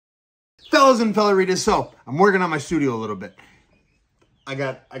Fellas and felleritas, so I'm working on my studio a little bit. I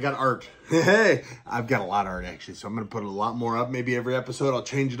got art. Hey, I've got a lot of art actually, so I'm gonna put a lot more up. Maybe every episode I'll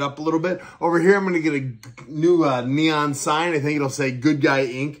change it up a little bit. Over here, I'm gonna get a new neon sign. I think it'll say "Good Guy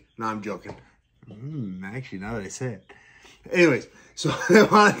Inc." No, I'm joking. Actually, now that I say it. Anyways, so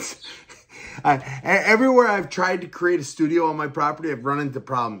everywhere I've tried to create a studio on my property, I've run into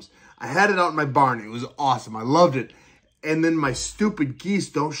problems. I had it out in my barn. It was awesome. I loved it. And then my stupid geese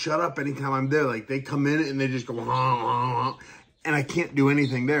don't shut up anytime I'm there. Like, they come in and they just go, and I can't do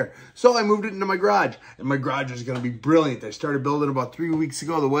anything there. So I moved it into my garage, and my garage is going to be brilliant. I started building about 3 weeks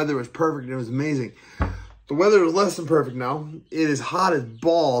ago. The weather was perfect, and it was amazing. The weather is less than perfect now. It is hot as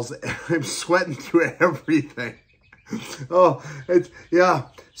balls, and I'm sweating through everything. Oh, yeah.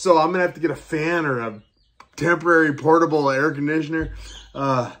 So I'm going to have to get a fan or a temporary portable air conditioner.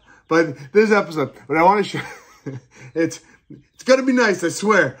 But this episode, what I want to show, it's going to be nice, I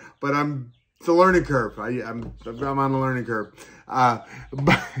swear, but it's a learning curve. I'm on a learning curve.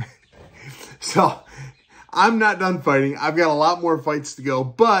 So I'm not done fighting. I've got a lot more fights to go,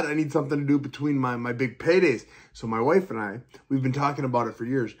 but I need something to do between my big paydays. So my wife and I, we've been talking about it for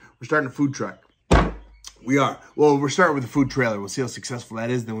years. We're starting a food truck. We are. Well, we're starting with a food trailer. We'll see how successful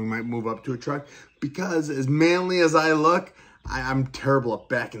that is. Then we might move up to a truck, because as manly as I look, I'm terrible at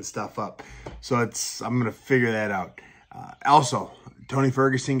backing stuff up. So I'm going to figure that out. Also, Tony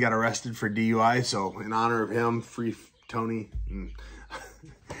Ferguson got arrested for DUI. So in honor of him, free Tony.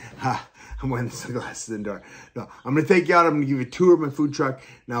 I'm wearing the sunglasses indoor. No, I'm going to take you out. I'm going to give you a tour of my food truck.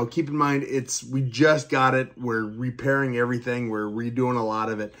 Now, keep in mind, we just got it. We're repairing everything. We're redoing a lot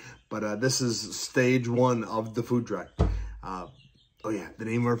of it. But this is stage 1 of the food truck. Oh yeah, the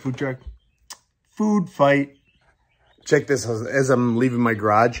name of our food truck? Food Fight. Check this as I'm leaving my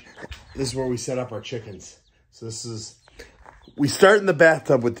garage. This is where we set up our chickens. So we start in the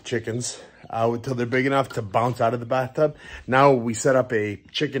bathtub with the chickens until they're big enough to bounce out of the bathtub. Now we set up a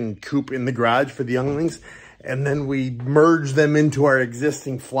chicken coop in the garage for the younglings, and then we merge them into our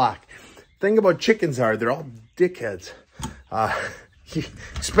existing flock. Thing about chickens they're all dickheads,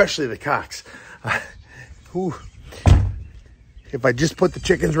 especially the cocks. If I just put the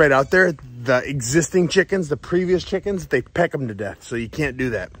chickens right out there, the existing chickens, the previous chickens, they peck them to death. So you can't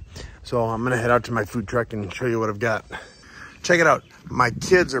do that. So I'm going to head out to my food truck and show you what I've got. Check it out. My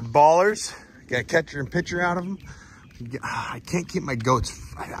kids are ballers. Got a catcher and pitcher out of them. I can't keep my goats.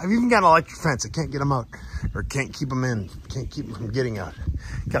 I've even got an electric fence. I can't get them out, or can't keep them in. Can't keep them from getting out.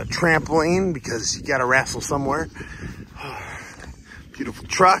 Got a trampoline because you got to wrestle somewhere. Beautiful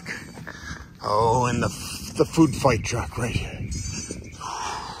truck. Oh, and the food fight truck right here.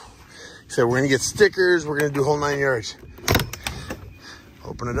 So we're going to get stickers. We're going to do whole 9 yards.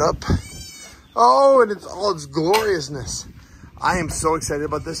 Open it up. Oh, and it's all its gloriousness. I am so excited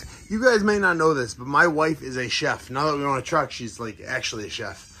about this. You guys may not know this, but my wife is a chef. Now that we own a truck, she's like actually a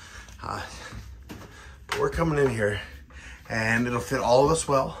chef. But we're coming in here, and it'll fit all of us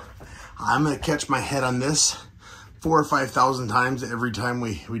well. I'm going to catch my head on this 4,000 or 5,000 times every time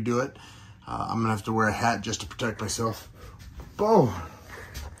we do it. I'm going to have to wear a hat just to protect myself. Boom.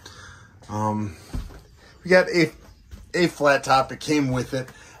 We got a flat top. It came with it.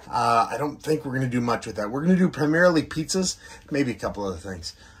 I don't think we're going to do much with that. We're going to do primarily pizzas, maybe a couple other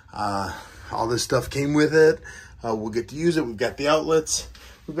things. All this stuff came with it. We'll get to use it. We've got the outlets.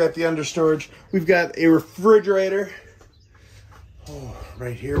 We've got the understorage. We've got a refrigerator. Oh,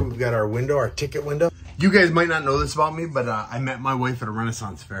 right here, we've got our window, our ticket window. You guys might not know this about me, but I met my wife at a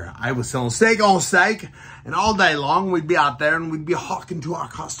Renaissance fair. I was selling steak on steak, and all day long we'd be out there and we'd be hawking to our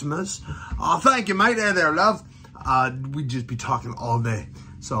customers. Thank you, mate. Hey there, love. We'd just be talking all day.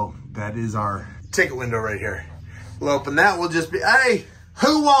 So that is our ticket window right here. We'll open that. We'll just be, hey,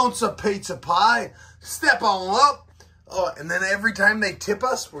 who wants a pizza pie? Step on up. Oh, and then every time they tip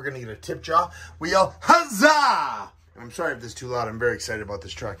us, we're going to get a tip jar. We yell, huzzah! I'm sorry if this is too loud. I'm very excited about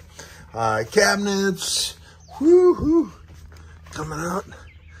this truck. Cabinets. Woo-hoo. Coming out.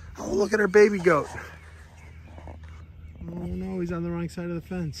 Oh, look at our baby goat. Oh, no, he's on the wrong side of the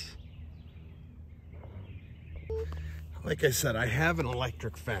fence. Like I said, I have an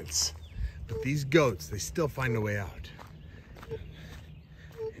electric fence. But these goats, they still find a way out.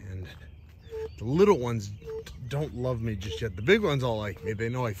 And the little ones don't love me just yet. The big ones all like me. They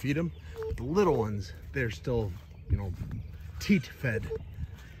know I feed them. But the little ones, they're still, you know, teat fed.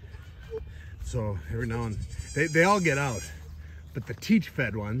 So every now and they all get out, but the teat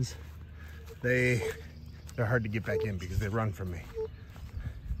fed ones, they're hard to get back in because they run from me.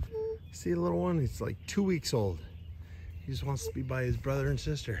 See the little one? He's like 2 weeks old. He just wants to be by his brother and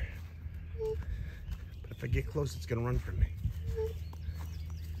sister. But if I get close, it's gonna run from me.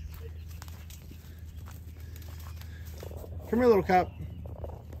 Come here, little cop.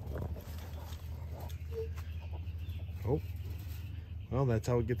 Oh, well, that's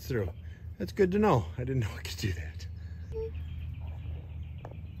how it gets through. That's good to know. I didn't know it could do that.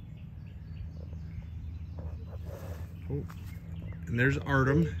 Oh, and there's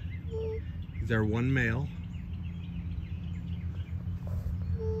Artem. He's our one male.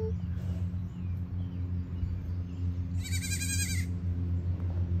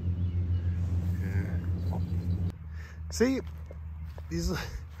 See, these,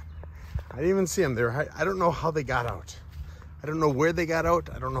 I didn't even see them there. I don't know how they got out. I don't know where they got out.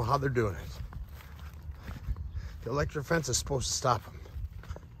 I don't know how they're doing it. The electric fence is supposed to stop them.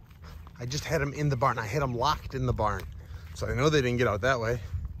 I just had them in the barn. I had them locked in the barn. So I know they didn't get out that way.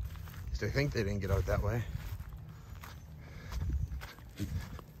 At least I think they didn't get out that way.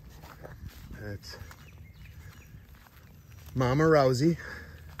 That's Mama Rousey.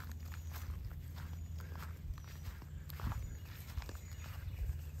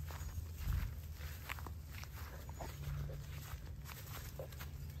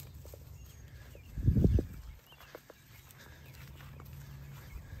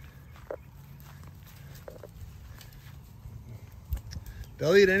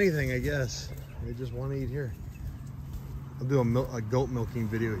 They'll eat anything, I guess. They just want to eat here. I'll do a goat milking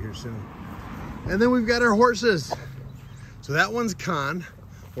video here soon. And then we've got our horses. So that one's Khan,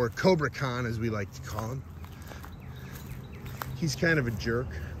 or Cobra Khan as we like to call him. He's kind of a jerk,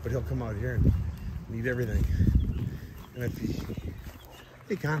 but he'll come out here and eat everything. And if he,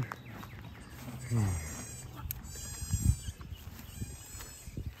 hey Khan.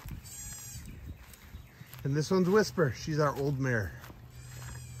 And this one's Whisper. She's our old mare.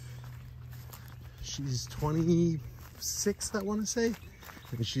 She's 26, I want to say.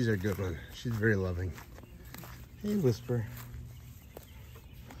 And she's our good one. She's very loving. Hey, Whisper.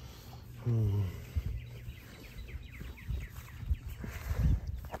 And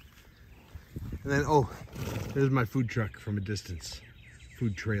then, oh, there's my food truck from a distance.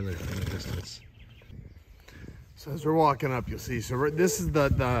 Food trailer from a distance. So as we're walking up, you'll see. So this is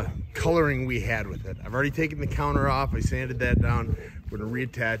the coloring we had with it. I've already taken the counter off. I sanded that down. We're going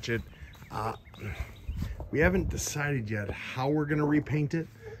to reattach it. We haven't decided yet how we're going to repaint it,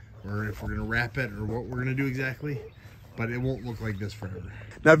 or if we're going to wrap it, or what we're going to do exactly, but it won't look like this forever.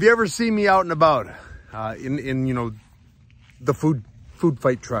 Now, if you ever see me out and about in you know, the food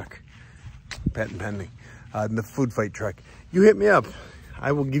fight truck, patent pending, in the food fight truck, you hit me up.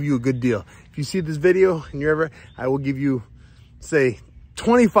 I will give you a good deal. If you see this video and you're ever, I will give you, say,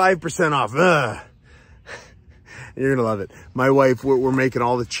 25% off. You're gonna love it. My wife, we're making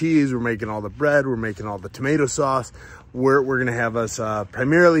all the cheese, we're making all the bread, we're making all the tomato sauce. We're gonna have us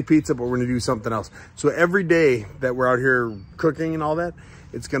primarily pizza, but we're gonna do something else. So every day that we're out here cooking and all that,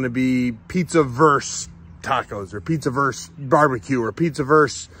 it's gonna be pizza verse tacos, or pizza verse barbecue, or pizza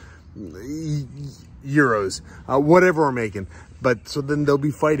verse gyros, whatever we're making. But so then they'll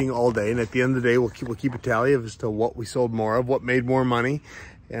be fighting all day, and at the end of the day, we'll keep a tally as to what we sold more of, what made more money,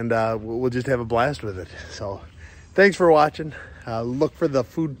 and we'll just have a blast with it. So thanks for watching. Look for the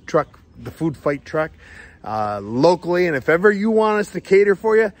food truck, the food fight truck, locally. And if ever you want us to cater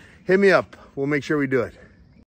for you, hit me up. We'll make sure we do it.